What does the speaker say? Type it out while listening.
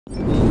Hello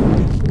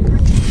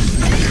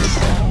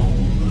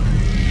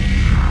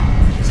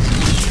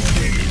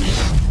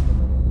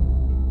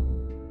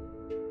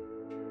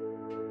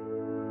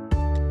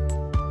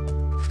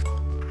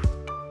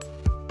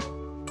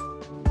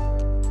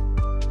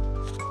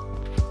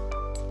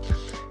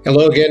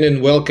again,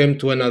 and welcome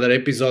to another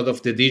episode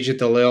of the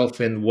Digital Health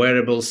and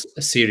Wearables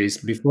series.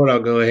 Before I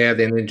go ahead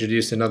and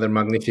introduce another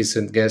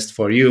magnificent guest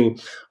for you,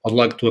 I'd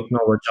like to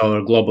acknowledge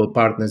our global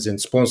partners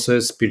and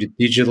sponsors, Spirit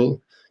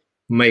Digital.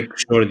 Make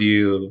sure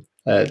you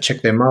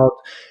check them out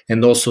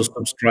and also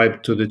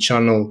subscribe to the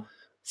channel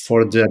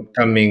for the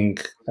upcoming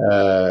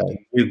uh,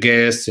 new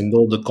guests and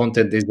all the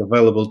content is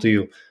available to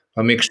you.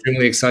 I'm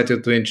extremely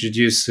excited to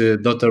introduce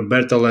Dr.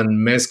 Bertalan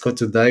Meskó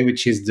today,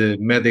 which is the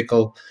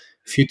medical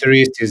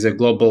futurist. He's a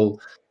global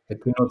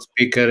keynote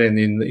speaker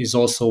and is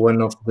also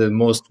one of the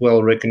most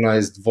well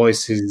recognized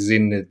voices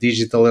in the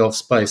digital health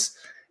space.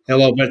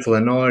 Hello,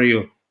 Bertalan. How are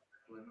you?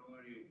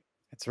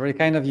 It's very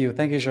kind of you.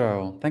 Thank you,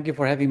 João. Thank you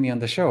for having me on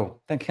the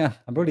show. Thank you.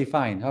 I'm really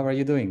fine. How are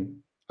you doing?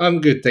 I'm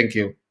good, thank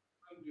you.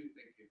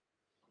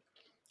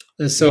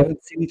 We So,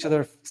 haven't seen each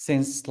other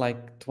since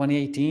like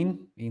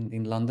 2018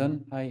 in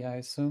London, I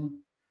assume.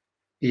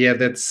 yeah,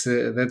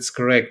 that's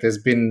correct. Has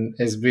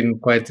been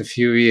quite a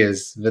few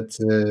years, but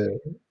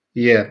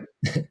yeah,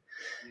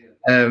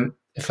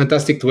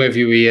 fantastic to have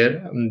you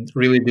here. I'm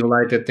really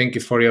delighted. Thank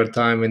you for your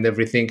time and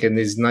everything, and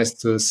it's nice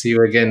to see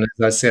you again,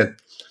 as I said.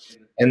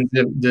 And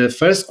the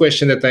first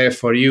question that I have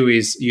for you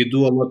is: you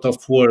do a lot of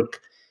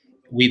work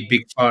with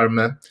big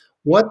pharma.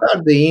 What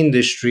are the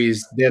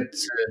industries that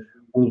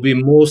will be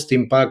most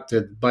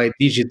impacted by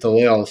digital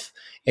health,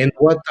 and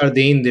what are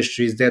the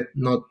industries that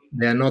not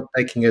they are not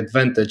taking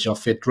advantage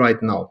of it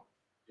right now?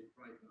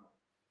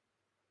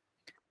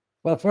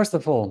 Well, first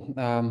of all,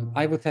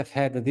 I would have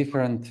had a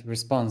different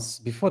response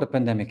before the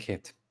pandemic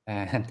hit.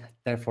 And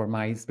therefore,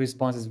 my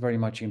response is very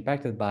much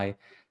impacted by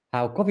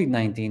how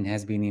COVID-19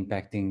 has been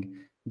impacting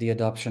the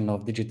adoption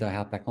of digital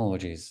health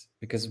technologies.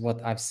 Because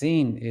what I've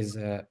seen is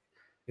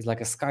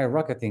like a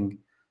skyrocketing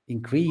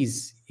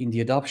increase in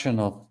the adoption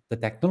of the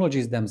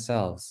technologies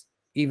themselves,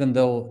 even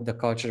though the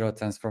cultural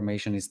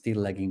transformation is still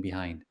lagging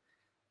behind.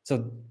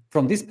 So,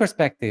 from this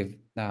perspective,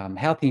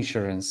 health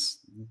insurance,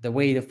 the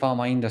way the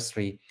pharma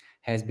industry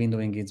has been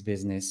doing its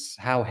business,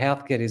 how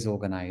healthcare is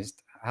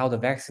organized, how the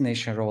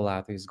vaccination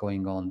rollout is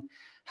going on,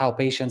 how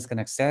patients can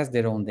access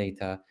their own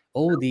data,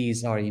 all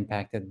these are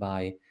impacted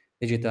by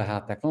digital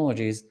health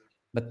technologies.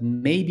 But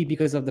maybe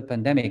because of the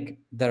pandemic,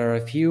 there are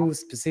a few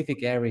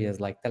specific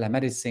areas like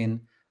telemedicine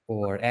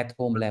or at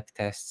home lab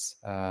tests,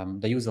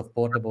 the use of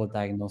portable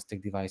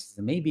diagnostic devices,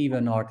 and maybe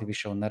even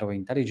artificial narrow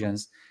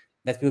intelligence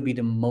that will be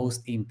the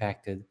most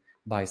impacted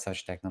by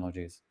such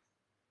technologies.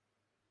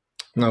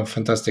 No,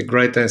 fantastic,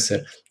 great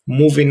answer.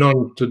 Moving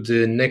on to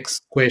the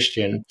next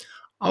question: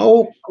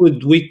 how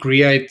could we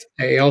create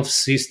a health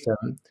system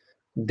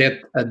that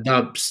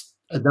adapts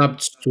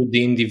to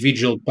the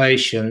individual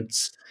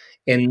patients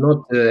and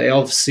not a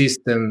health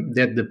system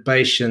that the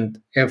patient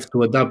have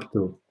to adapt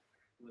to?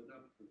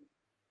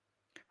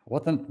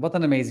 What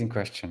an amazing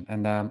question,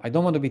 and I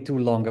don't want to be too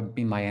long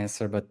in my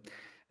answer, but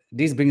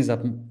this brings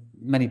up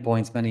many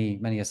points,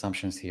 many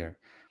assumptions here.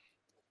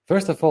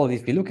 First of all,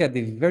 if we look at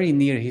the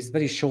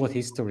very short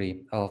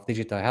history of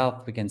digital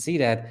health, we can see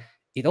that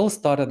it all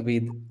started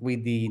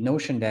with the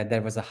notion that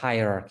there was a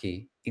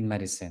hierarchy in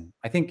medicine.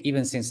 I think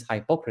even since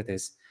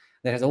Hippocrates,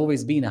 there has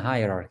always been a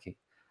hierarchy,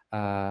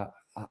 uh,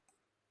 a,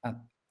 a,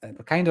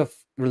 a kind of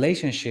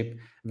relationship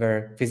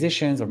where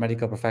physicians or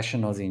medical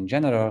professionals in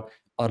general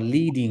are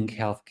leading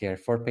healthcare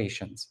for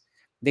patients.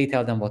 They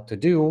tell them what to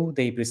do,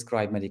 they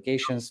prescribe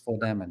medications for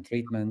them and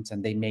treatments,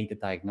 and they make the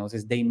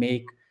diagnosis. They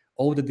make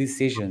all the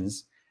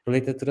decisions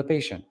related to the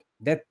patient.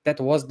 That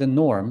was the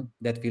norm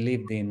that we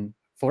lived in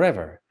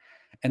forever.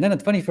 And then the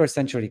 21st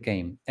century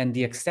came, and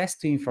the access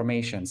to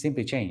information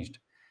simply changed.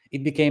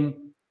 It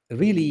became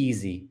really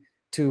easy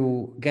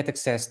to get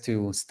access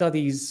to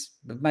studies,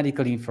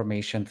 medical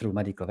information through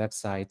medical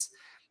websites,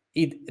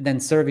 then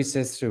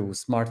services through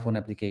smartphone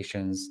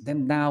applications,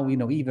 then now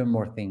even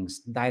more things,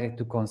 direct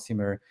to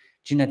consumer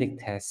genetic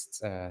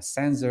tests,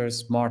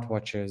 sensors,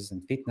 smartwatches,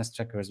 and fitness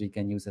trackers we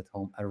can use at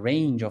home, a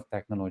range of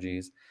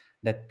technologies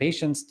that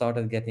patients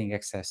started getting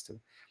access to.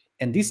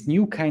 And this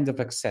new kind of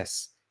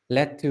access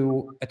led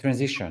to a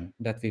transition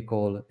that we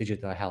call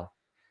digital health.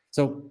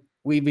 So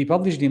we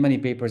published in many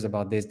papers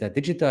about this, that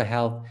digital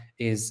health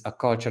is a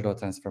cultural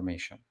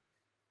transformation.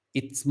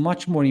 It's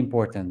much more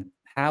important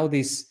how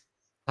this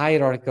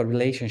hierarchical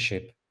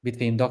relationship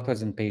between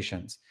doctors and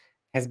patients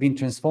has been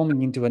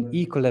transforming into an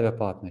equal level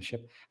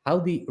partnership, how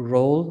the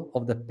role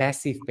of the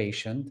passive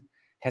patient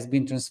has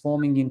been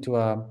transforming into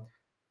a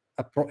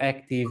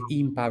proactive,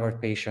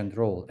 empowered patient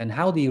role, and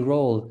how the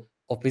role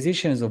of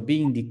physicians of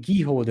being the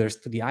key holders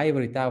to the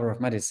ivory tower of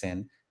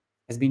medicine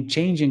has been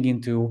changing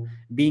into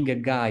being a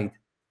guide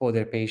for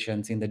their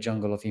patients in the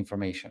jungle of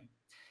information.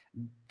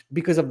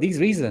 Because of these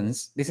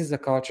reasons, this is a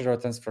cultural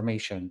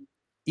transformation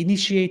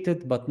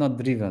initiated but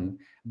not driven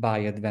by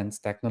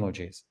advanced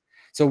technologies.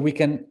 So we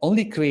can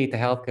only create a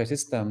healthcare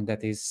system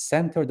that is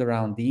centered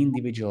around the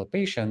individual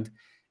patient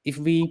if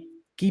we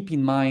keep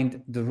in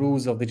mind the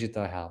rules of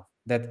digital health,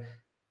 that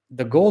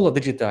the goal of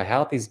digital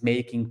health is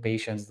making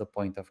patients the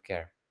point of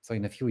care. So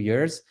in a few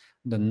years,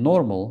 the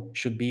normal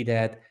should be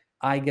that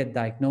I get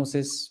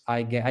diagnosis,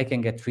 I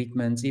can get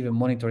treatments, even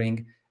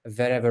monitoring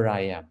wherever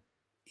I am,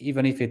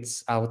 even if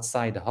it's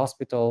outside the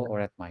hospital or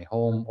at my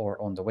home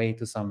or on the way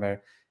to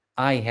somewhere.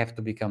 I have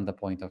to become the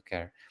point of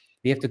care.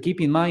 We have to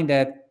keep in mind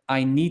that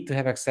I need to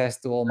have access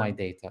to all my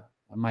data,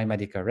 my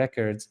medical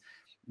records,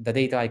 the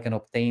data I can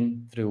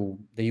obtain through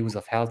the use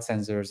of health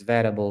sensors,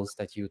 wearables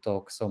that you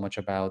talk so much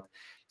about,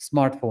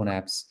 smartphone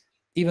apps,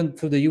 even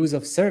through the use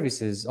of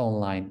services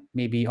online,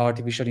 maybe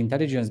artificial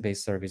intelligence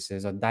based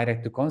services or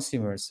direct to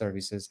consumer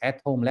services,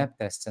 at home lab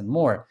tests, and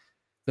more.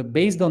 So,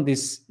 based on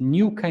this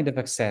new kind of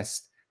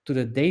access to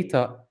the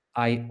data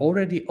I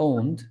already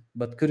owned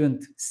but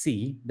couldn't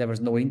see, there was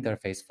no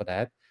interface for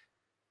that.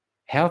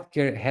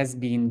 Healthcare has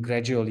been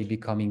gradually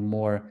becoming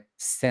more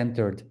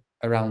centered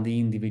around the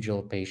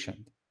individual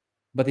patient.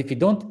 But if you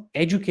don't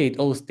educate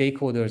all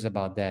stakeholders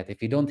about that,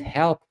 if you don't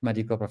help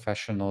medical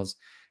professionals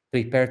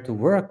prepare to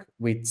work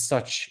with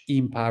such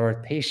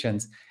empowered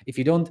patients, if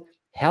you don't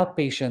help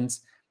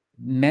patients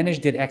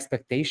manage their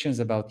expectations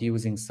about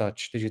using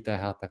such digital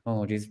health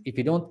technologies, if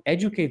you don't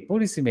educate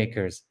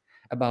policymakers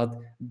about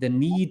the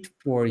need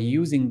for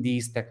using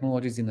these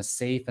technologies in a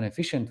safe and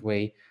efficient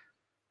way,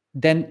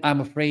 then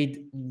I'm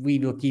afraid we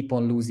will keep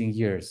on losing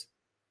years.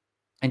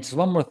 And just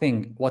one more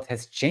thing, what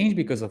has changed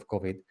because of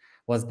COVID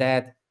was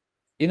that,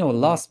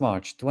 last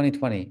March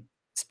 2020,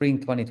 spring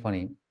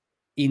 2020,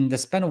 in the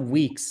span of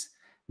weeks,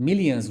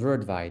 millions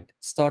worldwide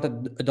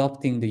started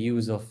adopting the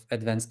use of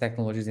advanced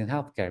technologies in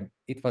healthcare.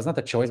 It was not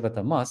a choice, but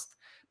a must.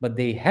 But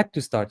they had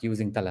to start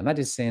using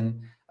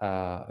telemedicine,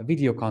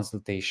 video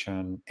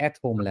consultation, at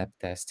home lab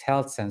tests,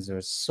 health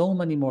sensors, so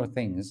many more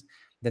things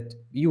that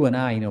you and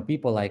I,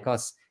 people like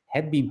us,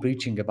 had been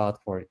preaching about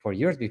for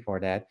years before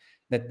that,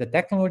 that the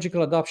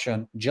technological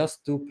adoption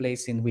just took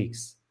place in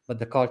weeks, but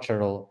the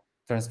cultural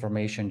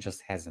transformation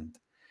just hasn't.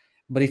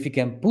 But if you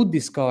can put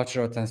this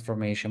cultural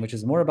transformation, which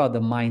is more about the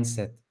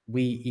mindset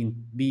we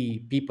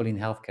people in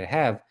healthcare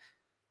have,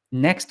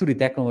 next to the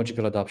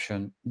technological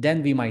adoption,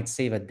 then we might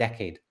save a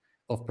decade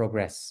of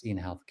progress in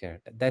healthcare.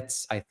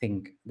 That's, I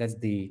think, that's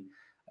the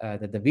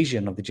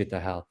vision of digital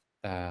health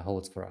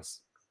holds for us.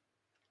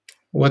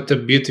 What a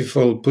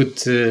beautiful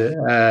put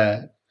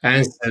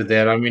answer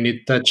there. I mean,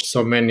 it touched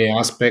so many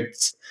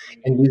aspects,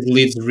 and this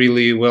leads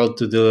really well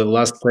to the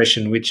last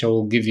question, which I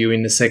will give you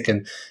in a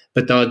second.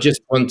 But I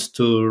just want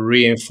to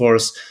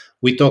reinforce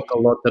we talk a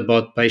lot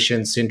about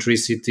patient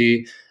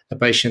centricity,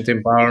 patient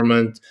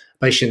empowerment,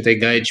 patient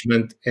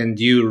engagement, and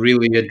you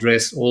really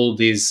address all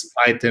these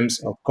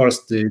items. Of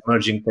course, the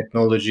emerging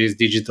technologies,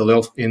 digital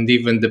health, and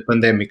even the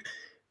pandemic.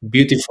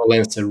 Beautiful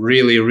answer.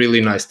 Really,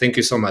 really nice. Thank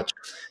you so much.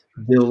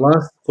 The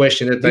last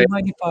question that Do I you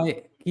mind if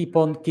I keep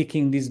on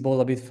kicking this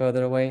ball a bit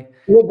further away?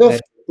 will go That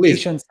for, please.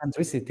 patient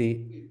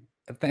centricity,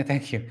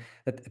 thank you,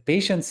 that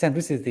patient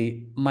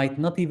centricity might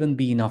not even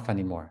be enough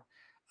anymore.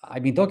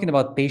 I've been talking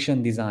about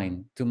patient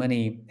design to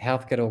many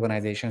healthcare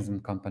organizations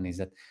and companies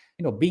that,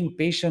 being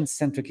patient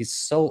centric is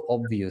so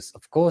obvious.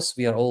 Of course,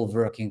 we are all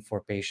working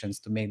for patients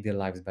to make their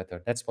lives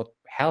better. That's what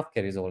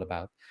healthcare is all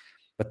about.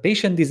 But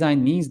patient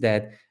design means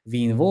that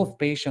we involve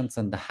patients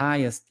on the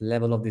highest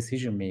level of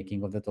decision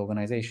making of that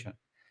organization,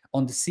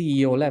 on the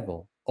CEO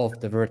level of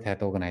the World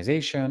Health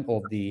Organization,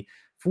 of the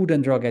Food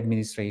and Drug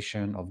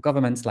Administration, of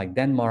governments like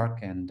Denmark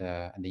and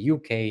the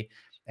UK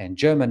and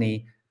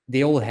Germany.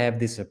 They all have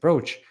this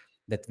approach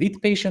that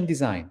with patient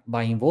design,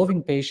 by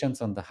involving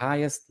patients on the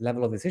highest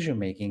level of decision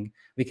making,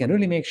 we can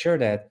really make sure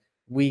that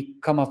we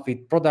come up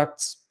with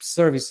products,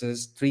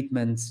 services,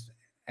 treatments,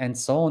 and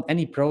so on,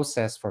 any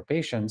process for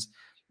patients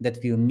that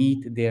will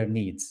meet their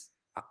needs.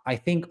 I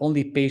think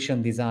only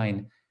patient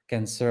design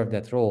can serve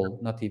that role,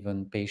 not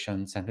even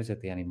patient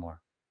centricity anymore.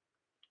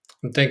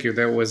 Thank you.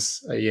 That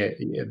was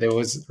that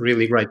was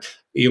really great.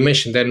 You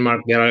mentioned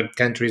Denmark. There are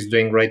countries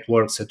doing great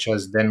work, such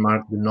as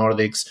Denmark, the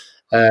Nordics.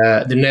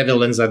 The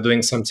Netherlands are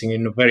doing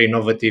something very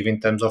innovative in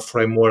terms of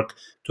framework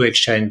to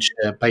exchange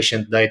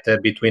patient data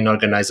between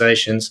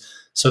organizations.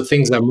 So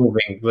things are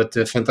moving. But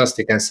a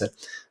fantastic answer.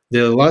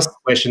 The last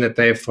question that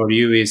I have for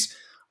you is: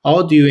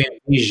 how do you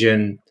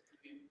envision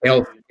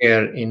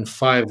healthcare in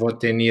 5 or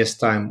 10 years'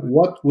 time?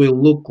 What will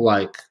look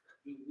like?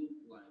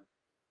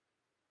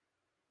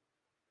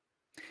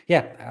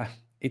 Yeah,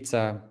 it's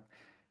a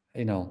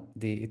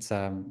it's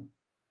a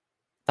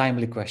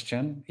timely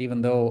question,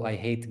 even though I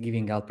hate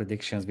giving out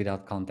predictions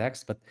without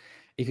context. But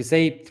if you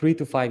say 3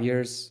 to 5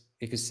 years,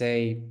 if you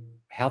say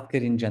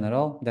healthcare in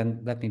general,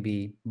 then let me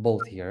be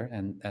bold here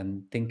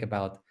and think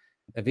about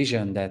a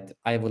vision that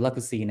I would love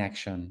to see in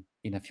action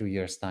in a few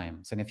years' time.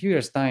 So in a few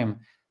years'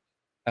 time,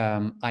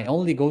 I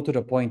only go to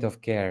the point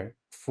of care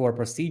for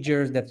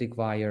procedures that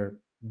require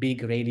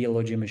big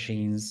radiology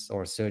machines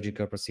or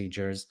surgical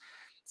procedures,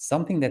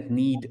 something that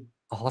need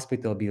a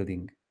hospital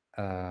building.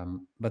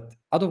 But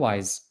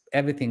otherwise,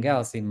 everything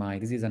else in my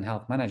disease and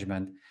health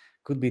management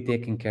could be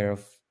taken care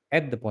of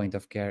at the point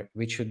of care,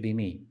 which should be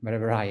me,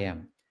 wherever I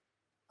am.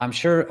 I'm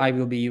sure I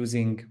will be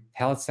using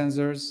health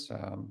sensors,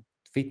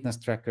 fitness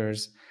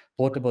trackers,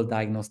 portable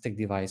diagnostic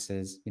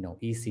devices,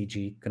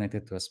 ECG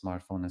connected to a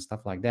smartphone and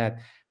stuff like that,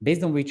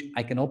 based on which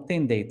I can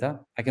obtain data.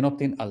 I can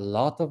obtain a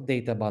lot of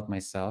data about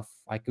myself.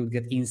 I could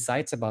get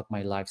insights about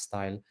my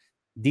lifestyle,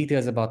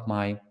 details about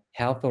my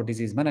health or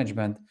disease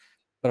management.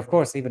 But of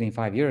course, even in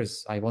 5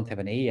 years, I won't have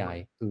an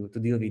AI to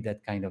deal with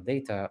that kind of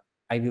data.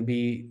 I will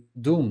be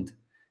doomed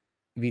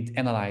with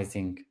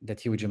analyzing that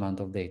huge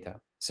amount of data.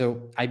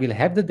 So I will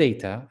have the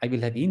data, I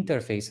will have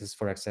interfaces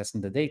for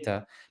accessing the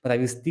data, but I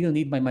will still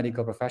need my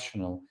medical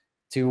professional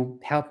to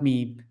help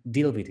me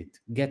deal with it,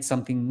 get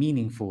something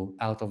meaningful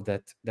out of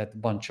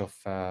that bunch of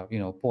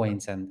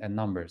points and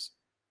numbers.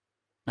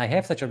 I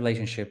have such a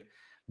relationship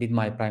with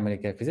my primary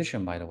care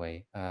physician, by the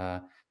way.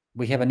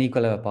 We have an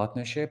equal level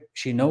partnership.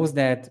 She knows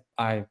that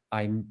I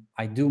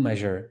do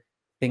measure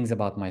things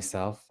about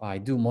myself. I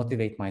do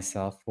motivate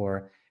myself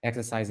for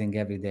exercising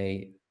every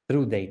day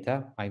through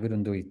data. I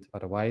wouldn't do it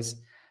otherwise.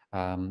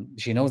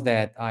 She knows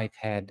that I've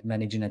had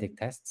many genetic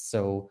tests,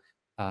 so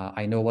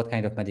I know what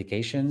kind of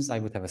medications I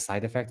would have a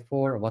side effect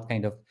for, what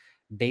kind of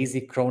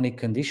basic chronic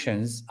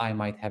conditions I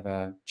might have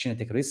a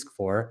genetic risk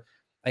for.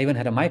 I even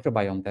had a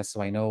microbiome test,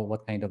 so I know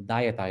what kind of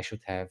diet I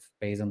should have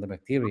based on the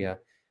bacteria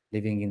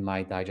living in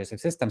my digestive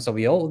system. So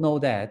we all know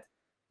that,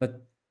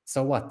 but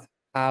so what?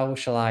 How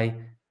shall I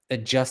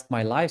adjust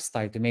my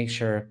lifestyle to make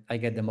sure I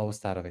get the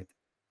most out of it?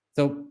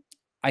 So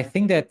I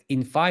think that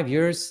in 5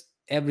 years,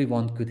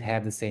 everyone could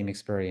have the same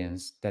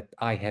experience that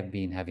I have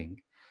been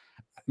having.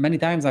 Many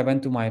times I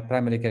went to my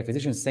primary care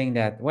physician saying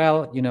that,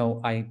 well,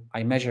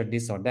 I measured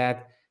this or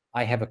that.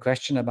 I have a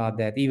question about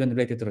that, even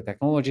related to the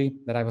technology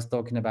that I was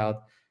talking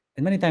about.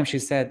 And many times she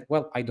said,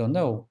 well, I don't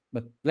know,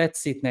 but let's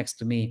sit next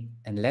to me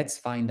and let's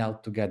find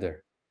out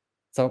together.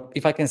 So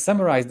if I can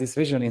summarize this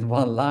vision in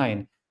one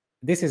line,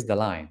 this is the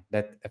line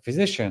that a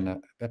physician,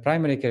 a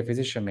primary care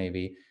physician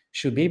maybe,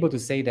 should be able to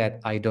say that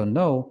I don't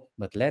know,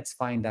 but let's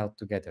find out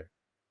together.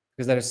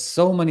 Because there are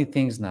so many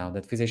things now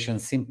that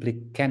physicians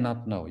simply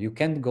cannot know. You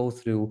can't go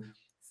through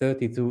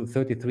 32,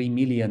 33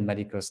 million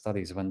medical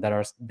studies when there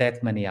are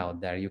that many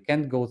out there. You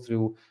can't go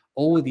through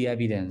all the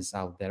evidence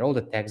out there, all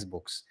the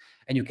textbooks,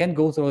 and you can't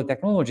go through all the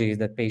technologies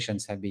that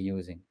patients have been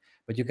using.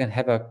 But you can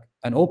have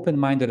an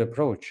open-minded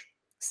approach,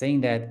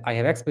 saying that I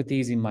have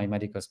expertise in my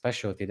medical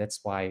specialty.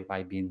 That's why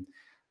I've been,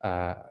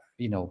 uh,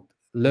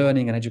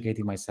 learning and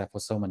educating myself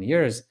for so many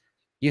years.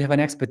 You have an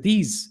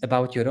expertise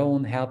about your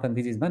own health and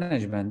disease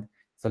management,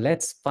 so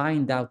let's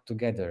find out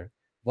together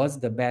what's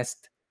the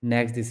best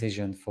next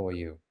decision for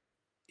you.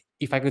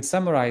 If I could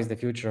summarize the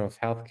future of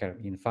healthcare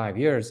in 5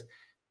 years,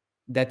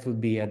 that would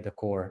be at the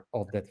core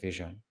of that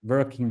vision.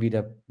 Working with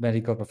a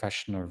medical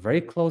professional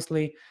very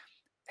closely,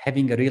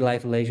 having a real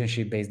life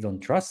relationship based on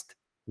trust,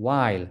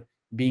 while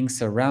being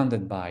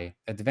surrounded by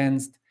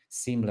advanced,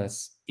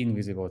 seamless,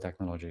 invisible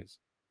technologies.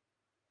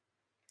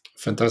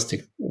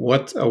 Fantastic.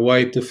 What a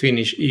way to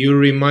finish. You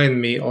remind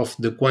me of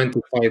the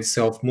quantified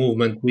self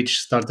movement, which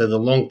started a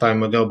long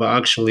time ago, but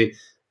actually,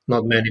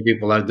 not many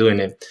people are doing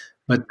it.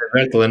 But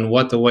Bertalan,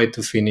 what a way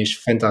to finish.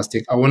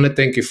 Fantastic. I want to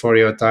thank you for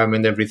your time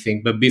and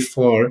everything. But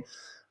before,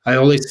 I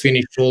always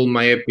finish all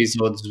my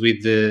episodes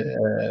with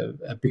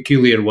a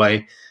peculiar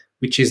way,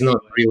 which is not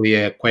really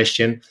a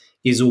question,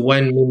 is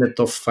 1 minute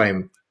of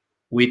fame,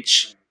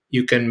 which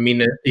you can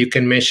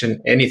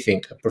mention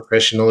anything, a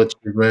professional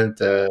achievement,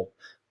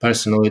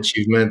 personal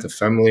achievement, a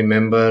family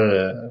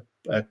member,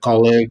 a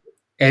colleague,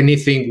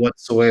 anything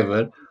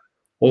whatsoever.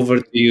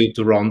 Over to you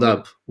to round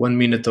up. 1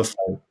 minute of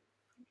fame.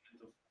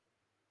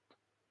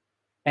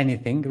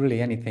 Anything,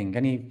 really anything.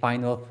 Any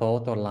final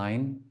thought or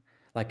line,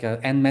 like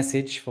an end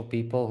message for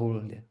people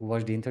who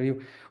watch the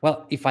interview?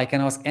 Well, if I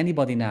can ask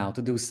anybody now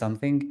to do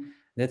something,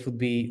 that would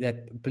be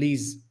that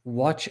please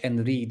watch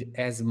and read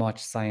as much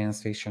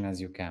science fiction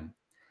as you can.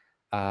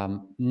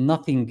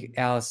 Nothing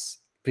else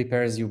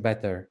prepares you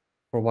better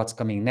for what's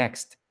coming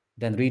next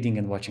than reading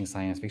and watching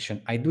science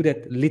fiction. I do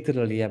that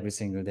literally every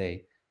single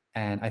day.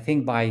 And I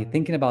think by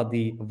thinking about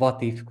the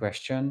what if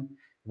question,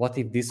 what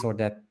if this or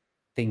that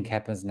thing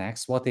happens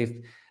next? What if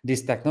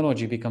this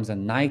technology becomes a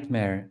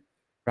nightmare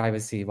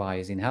privacy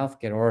wise in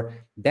healthcare, or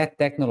that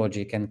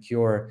technology can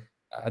cure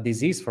a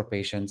disease for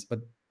patients? But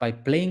by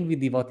playing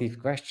with the what if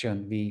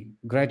question, we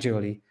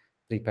gradually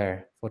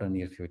prepare for the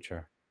near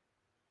future.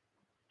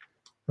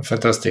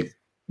 Fantastic.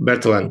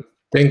 Bertalan,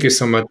 thank you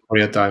so much for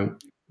your time.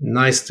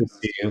 Nice to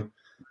see you.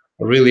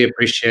 I really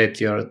appreciate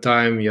your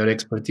time, your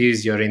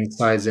expertise, your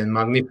insights, and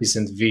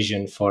magnificent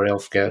vision for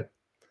healthcare.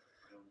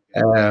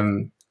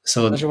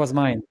 So, Pleasure was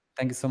mine.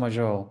 Thank you so much,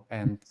 Joel,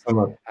 and so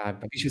much. I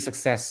wish you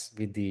success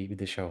with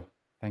the show.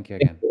 Thank you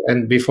again.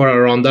 And before I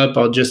round up,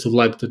 I'd just would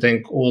like to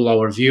thank all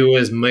our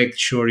viewers. Make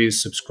sure you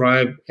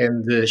subscribe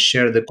and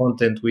share the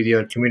content with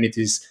your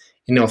communities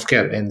in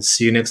healthcare. And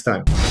see you next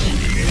time.